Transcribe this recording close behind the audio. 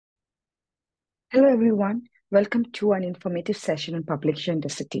Hello, everyone. Welcome to an informative session on publication and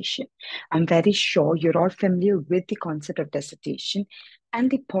dissertation. I'm very sure you're all familiar with the concept of dissertation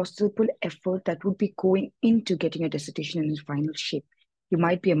and the possible effort that would be going into getting a dissertation in its final shape. You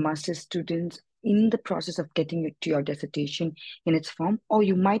might be a master's student in the process of getting it to your dissertation in its form, or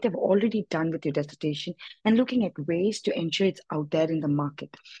you might have already done with your dissertation and looking at ways to ensure it's out there in the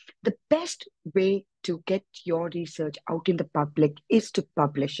market. The best way to get your research out in the public is to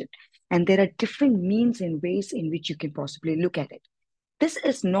publish it. And there are different means and ways in which you can possibly look at it. This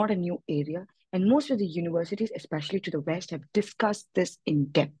is not a new area, and most of the universities, especially to the West, have discussed this in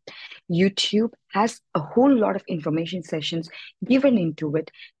depth. YouTube has a whole lot of information sessions given into it,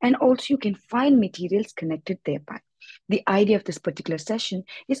 and also you can find materials connected thereby. The idea of this particular session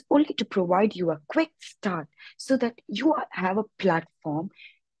is only to provide you a quick start so that you have a platform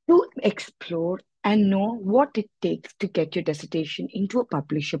to explore and know what it takes to get your dissertation into a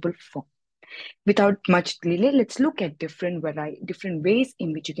publishable form. Without much delay, let's look at different ways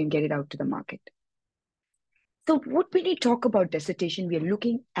in which you can get it out to the market. So, when we talk about dissertation, we are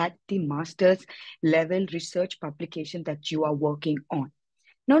looking at the master's level research publication that you are working on.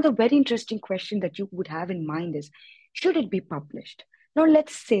 Now, the very interesting question that you would have in mind is, should it be published? Now,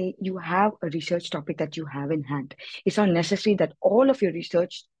 let's say you have a research topic that you have in hand. It's not necessary that all of your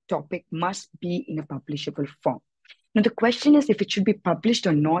research topic must be in a publishable form. Now, the question is if it should be published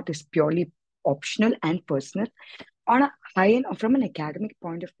or not is purely optional and personal. On a high end or from an academic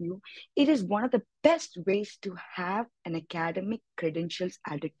point of view, it is one of the best ways to have an academic credentials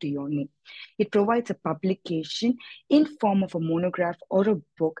added to your name. It provides a publication in form of a monograph or a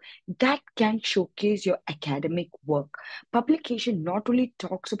book that can showcase your academic work. Publication not only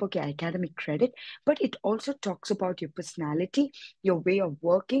talks about your academic credit, but it also talks about your personality, your way of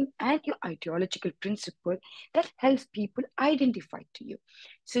working, and your ideological principle that helps people identify to you.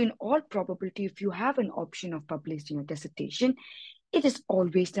 So, in all probability, if you have an option of publishing a dissertation, it is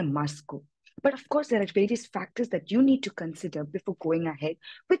always a must go. But of course, there are various factors that you need to consider before going ahead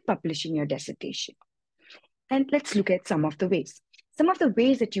with publishing your dissertation. And let's look at some of the ways. Some of the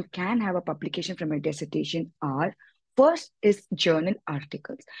ways that you can have a publication from your dissertation are: first is journal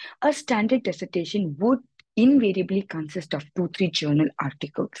articles. A standard dissertation would invariably consist of 2, 3 journal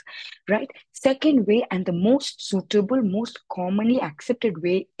articles, right? Second way, and the most suitable, most commonly accepted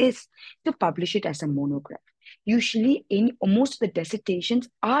way, is to publish it as a monograph. Usually, in most of the dissertations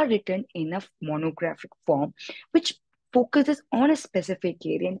are written in a monographic form, which focuses on a specific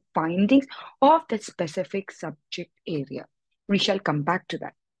area and findings of that specific subject area. We shall come back to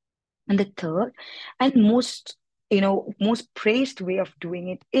that. And the third and most praised way of doing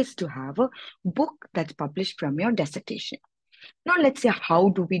it is to have a book that's published from your dissertation. Now, let's say, how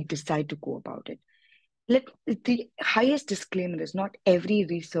do we decide to go about it? The highest disclaimer is not every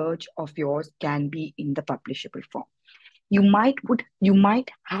research of yours can be in the publishable form. You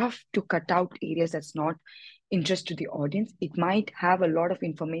might have to cut out areas that's not interest to the audience. It might have a lot of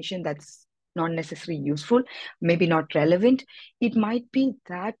information that's not necessarily useful, maybe not relevant. It might be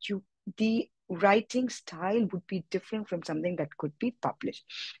that the writing style would be different from something that could be published.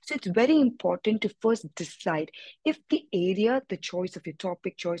 So it's very important to first decide if the area, the choice of your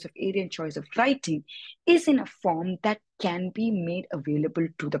topic, choice of area, and choice of writing is in a form that can be made available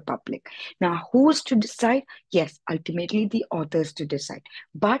to the public. Now, who's to decide? Yes, ultimately the authors to decide.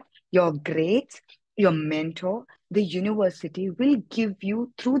 But your grades, your mentor, the university will give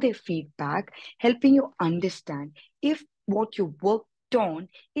you through their feedback, helping you understand if what you worked on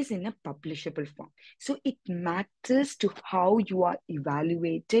is in a publishable form. So it matters to how you are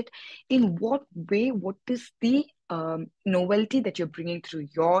evaluated, in what way, what is the novelty that you're bringing through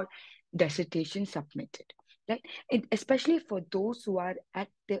your dissertation submitted. Right? Especially for those who are at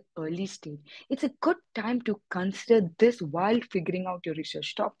the early stage, it's a good time to consider this while figuring out your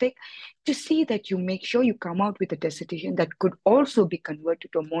research topic, to see that you make sure you come out with a dissertation that could also be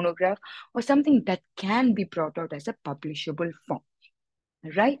converted to a monograph or something that can be brought out as a publishable form.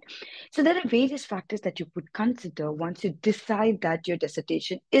 Right? So there are various factors that you could consider once you decide that your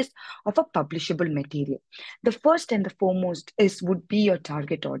dissertation is of a publishable material. The first and the foremost would be your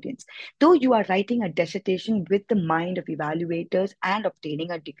target audience. Though you are writing a dissertation with the mind of evaluators and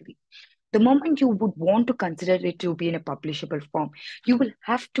obtaining a degree, the moment you would want to consider it to be in a publishable form, you will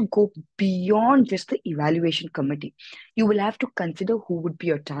have to go beyond just the evaluation committee. You will have to consider who would be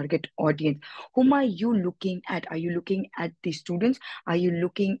your target audience. Whom are you looking at? Are you looking at the students? Are you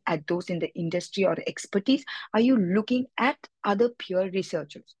looking at those in the industry or expertise? Are you looking at other peer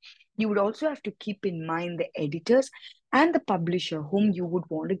researchers? You would also have to keep in mind the editors and the publisher whom you would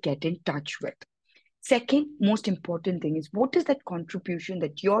want to get in touch with. Second, most important thing is what is that contribution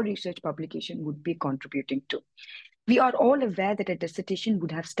that your research publication would be contributing to? We are all aware that a dissertation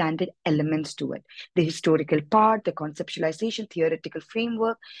would have standard elements to it. The historical part, the conceptualization, theoretical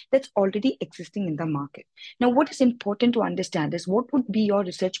framework that's already existing in the market. Now, what is important to understand is what would be your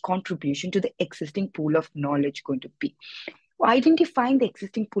research contribution to the existing pool of knowledge going to be? Identifying the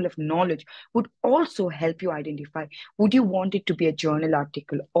existing pool of knowledge would also help you identify would you want it to be a journal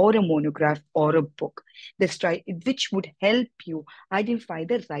article or a monograph or a book, which would help you identify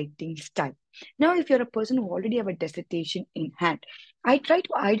the writing style. Now, if you're a person who already have a dissertation in hand, I try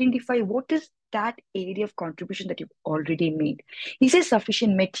to identify what is that area of contribution that you've already made. Is there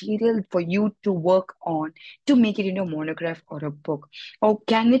sufficient material for you to work on to make it into a monograph or a book? Or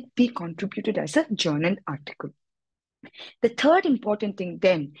can it be contributed as a journal article? The third important thing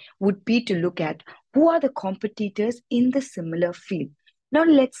then would be to look at who are the competitors in the similar field. Now,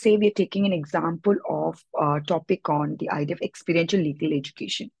 let's say we're taking an example of a topic on the idea of experiential legal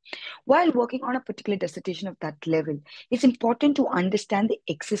education. While working on a particular dissertation of that level, it's important to understand the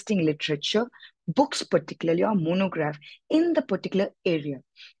existing literature, books particularly, or monograph in the particular area.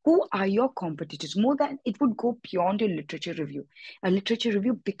 Who are your competitors? More than it would go beyond a literature review. A literature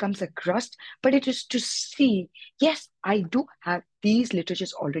review becomes a crust, but it is to see, yes, I do have these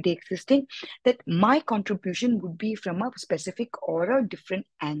literatures already existing, that my contribution would be from a specific or a different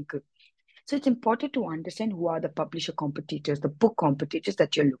angle. So it's important to understand who are the publisher competitors, the book competitors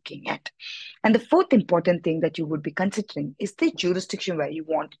that you're looking at. And the fourth important thing that you would be considering is the jurisdiction where you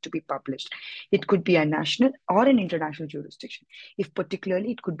want it to be published. It could be a national or an international jurisdiction. If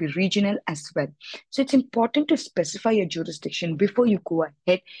particularly, it could be regional as well. So it's important to specify your jurisdiction before you go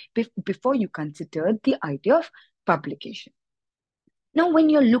ahead, before you consider the idea of publication. Now, when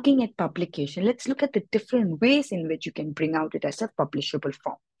you're looking at publication, let's look at the different ways in which you can bring out it as a publishable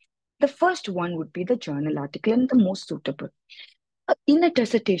form. The first one would be the journal article and the most suitable. In a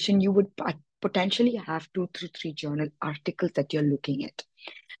dissertation, you would potentially have 2 to 3 journal articles that you're looking at.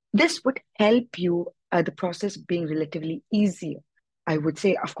 This would help you, the process being relatively easier. I would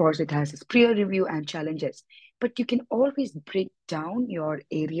say, of course, it has its peer review and challenges, but you can always break down your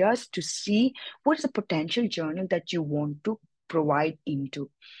areas to see what is the potential journal that you want to provide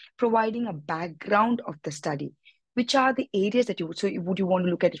into, providing a background of the study. Which are the areas that you would, so would you want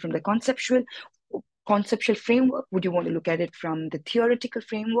to look at it from the conceptual framework? Would you want to look at it from the theoretical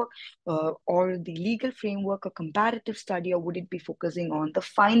framework or the legal framework, or comparative study, or would it be focusing on the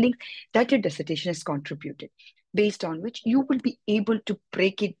findings that your dissertation has contributed, based on which you will be able to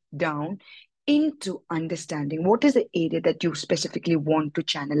break it down into understanding what is the area that you specifically want to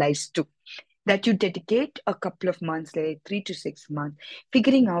channelize to, that you dedicate a couple of months, like 3 to 6 months,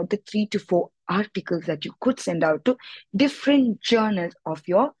 figuring out the 3 to 4 articles that you could send out to different journals of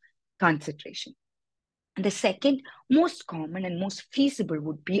your concentration. And the second most common and most feasible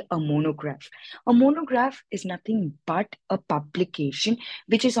would be a monograph. A monograph is nothing but a publication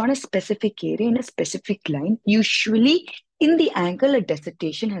which is on a specific area in a specific line, usually in the angle a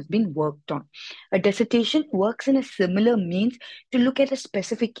dissertation has been worked on. A dissertation works in a similar means to look at a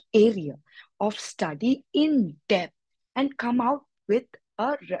specific area of study in depth and come out with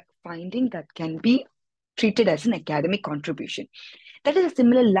a finding that can be treated as an academic contribution. That is a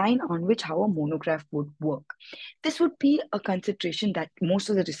similar line on which how a monograph would work. This would be a consideration that most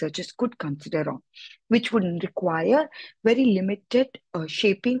of the researchers could consider on, which would require very limited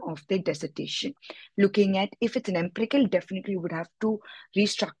shaping of their dissertation. Looking at if it's an empirical, definitely you would have to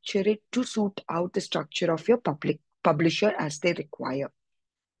restructure it to suit out the structure of your publisher as they require.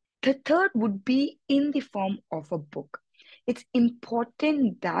 The third would be in the form of a book. It's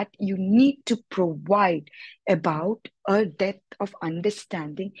important that you need to provide about a depth of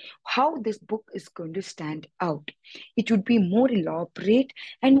understanding how this book is going to stand out. It would be more elaborate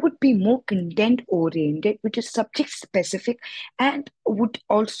and would be more content oriented, which is subject specific, and would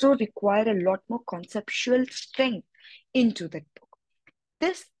also require a lot more conceptual strength into that book.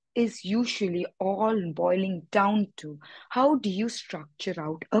 This is usually all boiling down to how do you structure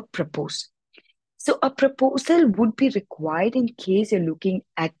out a proposal. So a proposal would be required in case you're looking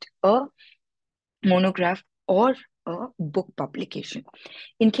at a monograph or a book publication.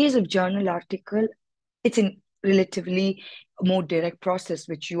 In case of journal article, it's a relatively more direct process,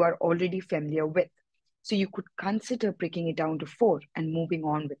 which you are already familiar with. So you could consider breaking it down to 4 and moving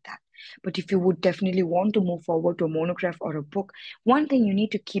on with that. But if you would definitely want to move forward to a monograph or a book, one thing you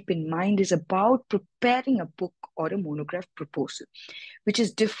need to keep in mind is about preparing a book or a monograph proposal, which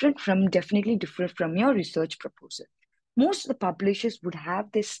is definitely different from your research proposal. Most of the publishers would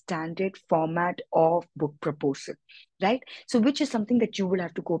have this standard format of book proposal, right? So which is something that you will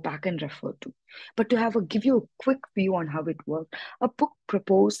have to go back and refer to. But to give you a quick view on how it works, a book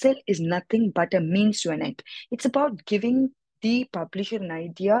proposal is nothing but a means to an end. It's about giving the publisher an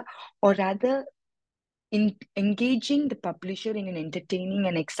idea, or rather in engaging the publisher in an entertaining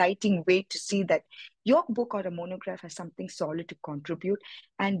and exciting way to see that your book or a monograph has something solid to contribute,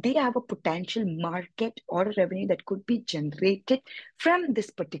 and they have a potential market or a revenue that could be generated from this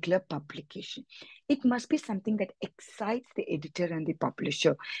particular publication. It must be something that excites the editor and the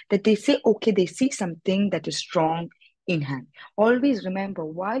publisher, that they say, okay, they see something that is strong in hand. Always remember,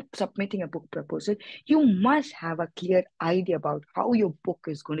 while submitting a book proposal, you must have a clear idea about how your book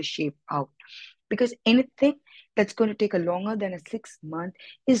is going to shape out, because anything that's going to take a longer than a 6 month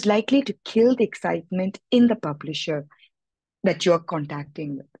is likely to kill the excitement in the publisher that you're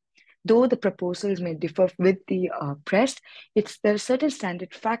contacting with. Though the proposals may differ with the press, there are certain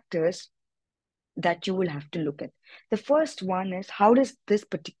standard factors that you will have to look at. The first one is, how does this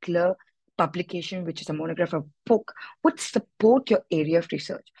particular publication, which is a monograph or book, would support your area of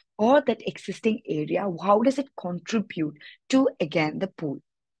research or that existing area? How does it contribute to, again, the pool?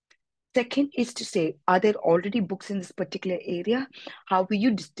 Second is to say, are there already books in this particular area? How are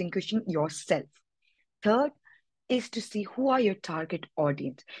you distinguishing yourself? Third is to see, who are your target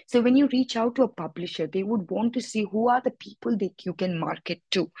audience. So when you reach out to a publisher, they would want to see who are the people that you can market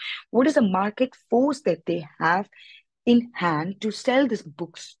to. What is the market force that they have in hand to sell these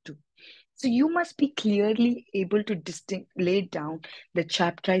books to? So you must be clearly able to lay down the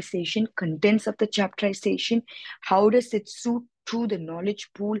chapterization, contents of the chapterization. How does it suit through the knowledge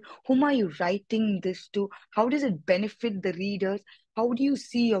pool? Whom are you writing this to? How does it benefit the readers? How do you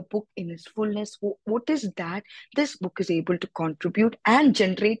see your book in its fullness? What is that this book is able to contribute and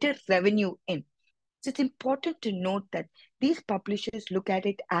generate a revenue in? So it's important to note that these publishers look at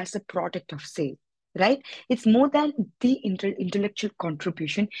it as a product of sale, right? It's more than the intellectual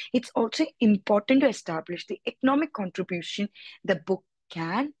contribution. It's also important to establish the economic contribution the book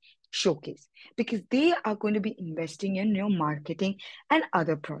can showcase, because they are going to be investing in your marketing and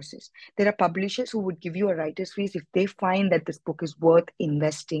other process. There are publishers who would give you a writer's fees if they find that this book is worth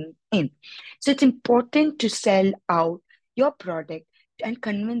investing in. So it's important to sell out your product and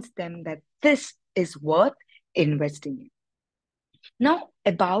convince them that this is worth investing in. Now,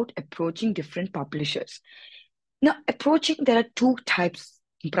 about approaching different publishers. Now, there are two types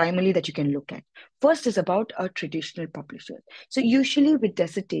primarily that you can look at. First is about a traditional publisher. So usually with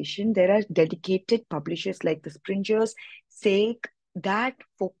dissertation, there are dedicated publishers like the Springers, SAIC, that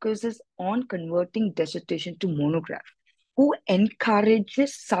focuses on converting dissertation to monograph, who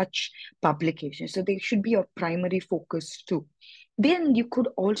encourages such publications. So they should be your primary focus too. Then you could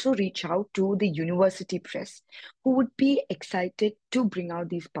also reach out to the university press, who would be excited to bring out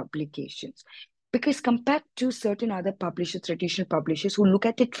these publications. Because compared to certain other publishers, traditional publishers who look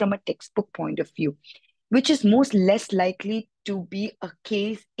at it from a textbook point of view, which is most less likely to be a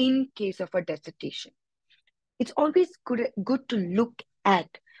case in case of a dissertation, it's always good to look at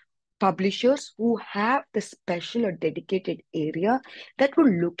publishers who have the special or dedicated area that will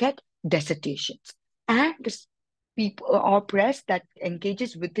look at dissertations, and people or press that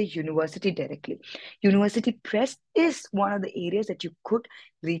engages with the university directly. University press is one of the areas that you could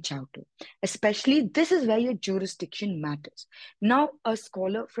reach out to. Especially, this is where your jurisdiction matters. Now, a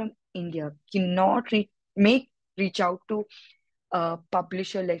scholar from India cannot reach out to a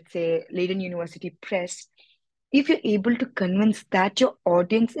publisher, let's say Leiden University Press, if you're able to convince that your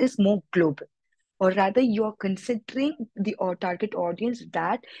audience is more global, or rather you're considering the target audience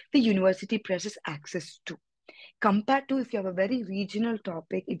that the university presses access to. Compared to if you have a very regional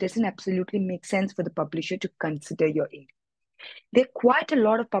topic, it doesn't absolutely make sense for the publisher to consider your area. There are quite a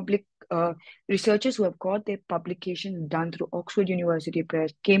lot of public researchers who have got their publications done through Oxford University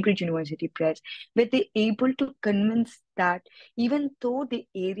Press, Cambridge University Press, where they're able to convince that even though the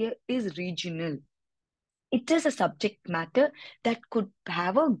area is regional, it is a subject matter that could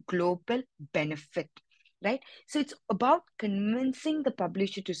have a global benefit, right? So it's about convincing the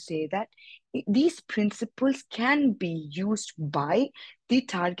publisher to say that these principles can be used by the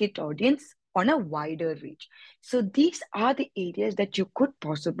target audience on a wider reach. So these are the areas that you could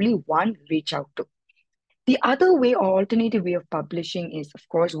possibly, one, reach out to. The other way or alternative way of publishing is, of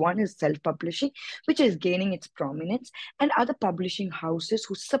course, one is self-publishing, which is gaining its prominence, and other publishing houses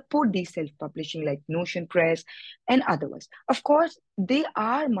who support these self-publishing like Notion Press and otherwise. Of course, they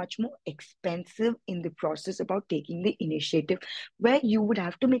are much more expensive in the process about taking the initiative, where you would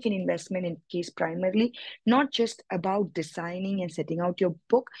have to make an investment in case primarily not just about designing and setting out your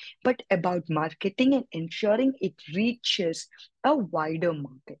book, but about marketing and ensuring it reaches a wider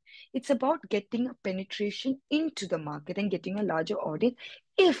market. It's about getting a penetration into the market and getting a larger audience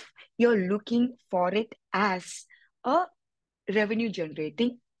if you're looking for it as a revenue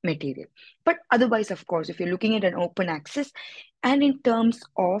generating material. But otherwise, of course, if you're looking at an open access, and in terms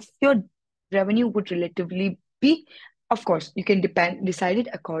of your revenue would relatively be, of course, you can decide it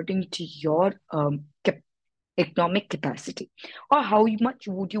according to your economic capacity, or how much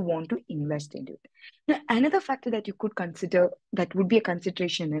would you want to invest into it. Now, another factor that you could consider, that would be a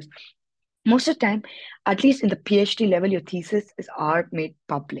consideration, is most of the time, at least in the PhD level, your thesis are made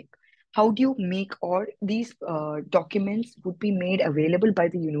public. How do you make all these documents would be made available by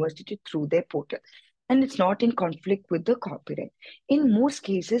the university through their portal? And it's not in conflict with the copyright. In most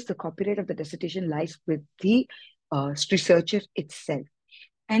cases, the copyright of the dissertation lies with the researcher itself.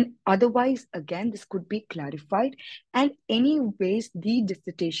 And otherwise, again, this could be clarified. And anyways, the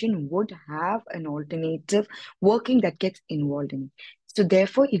dissertation would have an alternative working that gets involved in it. So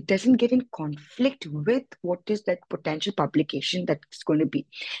therefore, it doesn't get in conflict with what is that potential publication that's going to be.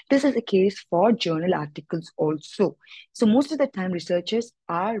 This is the case for journal articles also. So most of the time, researchers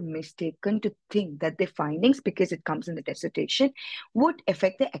are mistaken to think that their findings, because it comes in the dissertation, would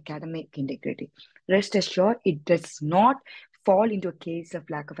affect the academic integrity. Rest assured, it does not fall into a case of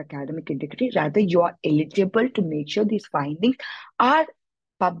lack of academic integrity. Rather, you are eligible to make sure these findings are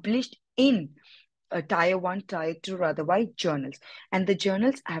published in tier 1, tier 2, or otherwise journals. And the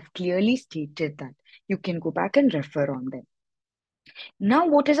journals have clearly stated that. You can go back and refer on them. Now,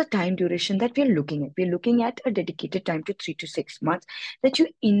 what is the time duration that we're looking at? We're looking at a dedicated time to 3 to 6 months that you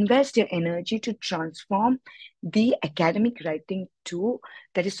invest your energy to transform the academic writing to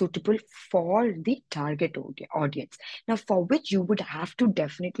that is suitable for the target audience. Now, for which you would have to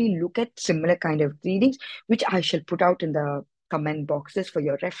definitely look at similar kind of readings, which I shall put out in the comment boxes for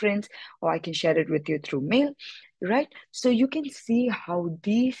your reference, or I can share it with you through mail, right? So you can see how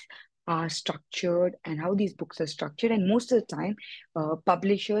these are structured and how these books are structured. And most of the time,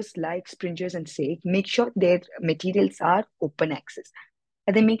 publishers like Springers and Sage make sure their materials are open access.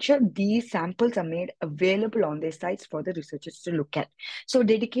 And they make sure these samples are made available on their sites for the researchers to look at. So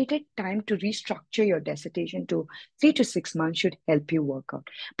dedicated time to restructure your dissertation to 3 to 6 months should help you work out.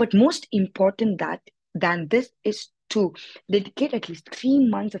 But most important than this is to dedicate at least 3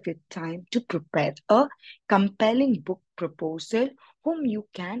 months of your time to prepare a compelling book proposal whom you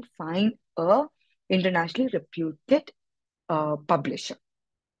can find a internationally reputed publisher.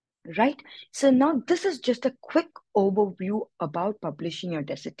 Right. So now this is just a quick overview about publishing your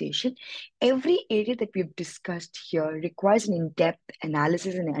dissertation. Every area that we've discussed here requires an in-depth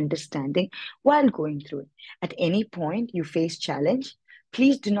analysis and understanding while going through it. At any point you face challenge,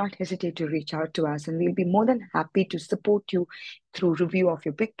 please do not hesitate to reach out to us, and we'll be more than happy to support you through review of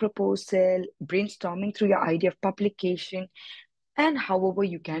your big proposal, brainstorming through your idea of publication, and however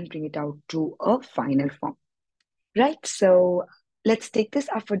you can bring it out to a final form. Right. So let's take this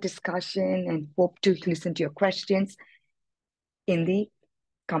up for discussion and hope to listen to your questions in the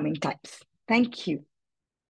coming times. Thank you.